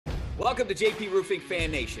Welcome to JP Roofing Fan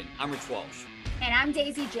Nation. I'm Rich Walsh. And I'm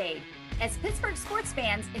Daisy Jade. As Pittsburgh sports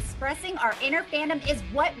fans, expressing our inner fandom is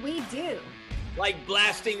what we do. Like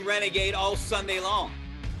blasting Renegade all Sunday long.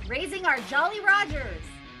 Raising our Jolly Rogers.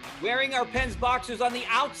 Wearing our Pens boxers on the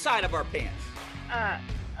outside of our pants.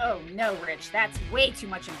 Oh no, Rich, that's way too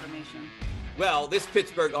much information. Well, this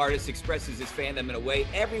Pittsburgh artist expresses his fandom in a way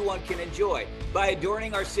everyone can enjoy by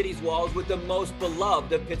adorning our city's walls with the most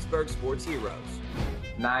beloved of Pittsburgh sports heroes.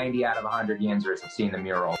 90 out of 100 Yinzers have seen the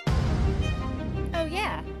mural. Oh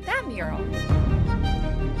yeah, that mural.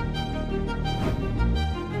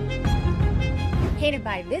 Painted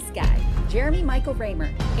by this guy, Jeremy Michael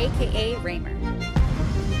Raymer, aka Raymer.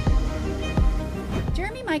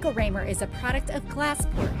 Jeremy Michael Raymer is a product of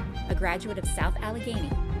Glassport, a graduate of South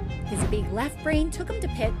Allegheny. His big left brain took him to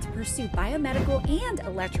Pitt to pursue biomedical and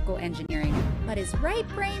electrical engineering, but his right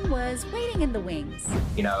brain was waiting in the wings.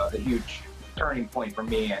 You know, a huge turning point for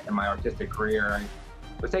me in my artistic career.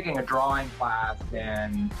 I was taking a drawing class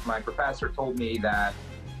and my professor told me that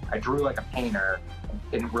I drew like a painter.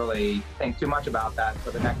 Didn't really think too much about that,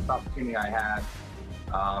 so the next opportunity I had,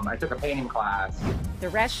 I took a painting class. The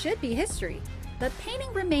rest should be history, but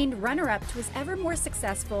painting remained runner-up to his ever more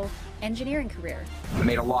successful engineering career. I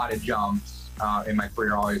made a lot of jumps in my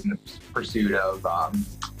career, always in the pursuit of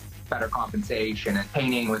better compensation, and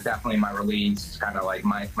painting was definitely my release. It's kind of like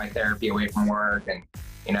my therapy away from work. And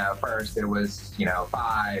you know, first it was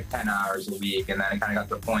 5-10 hours a week, and then it kind of got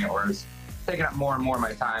to the point where it was taking up more and more of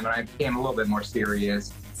my time, and I became a little bit more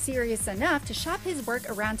serious. Serious enough to shop his work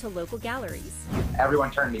around to local galleries. Everyone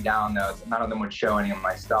turned me down though. None of them would show any of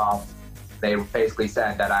my stuff. They basically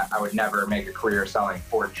said that I would never make a career selling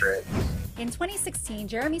portraits. In 2016,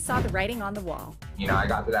 Jeremy saw the writing on the wall. You know, I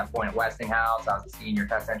got to that point at Westinghouse. I was a senior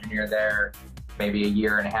test engineer there, maybe a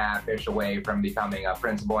year and a half-ish away from becoming a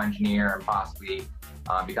principal engineer and possibly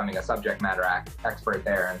becoming a subject matter expert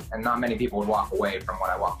there. And not many people would walk away from what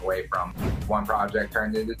I walked away from. One project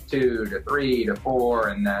turned into 2 to 3 to 4,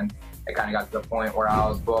 and then it kind of got to the point where I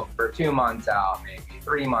was booked for 2 months out, maybe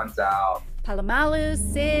 3 months out. Palomalu,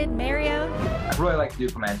 Sid, Mario. I'd really like to do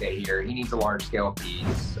Clemente here. He needs a large-scale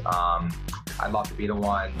piece. I'd love to be the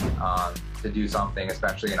one to do something,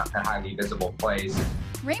 especially in a highly visible place.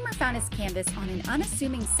 Raymer found his canvas on an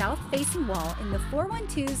unassuming south-facing wall in the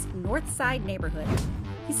 412's North Side neighborhood.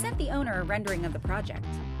 He sent the owner a rendering of the project.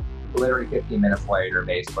 Literally 15 minutes later,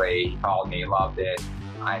 basically, he called me, loved it.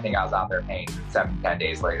 I think I was out there painting 7-10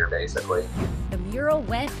 days later, basically. The mural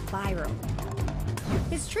went viral.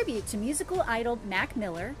 His tribute to musical idol Mac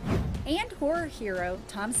Miller and horror hero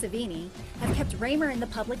Tom Savini have kept Raymer in the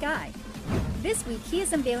public eye. This week, he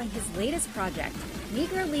is unveiling his latest project,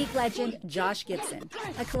 Negro League legend Josh Gibson,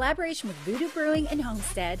 a collaboration with Voodoo Brewing and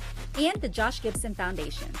Homestead and the Josh Gibson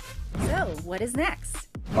Foundation. So, what is next?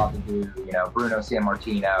 Love to do, Bruno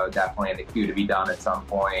Sammartino, definitely in the queue to be done at some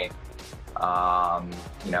point.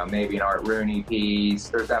 Maybe an Art Rooney piece.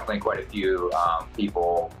 There's definitely quite a few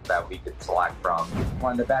people that we could select from.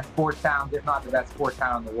 One of the best sports towns, if not the best sports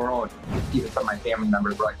town in the world. Even some of my family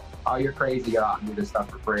members were like, oh, you're crazy, go out and do this stuff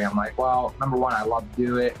for free. I'm like, well, number one, I love to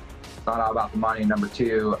do it. It's not all about the money. Number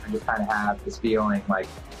two, I just kind of have this feeling like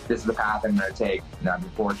this is the path I'm going to take. I've been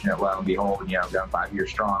fortunate, lo and behold, I'm going 5 years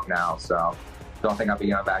strong now. So don't think I'll be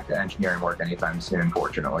going back to engineering work anytime soon,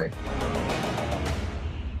 fortunately.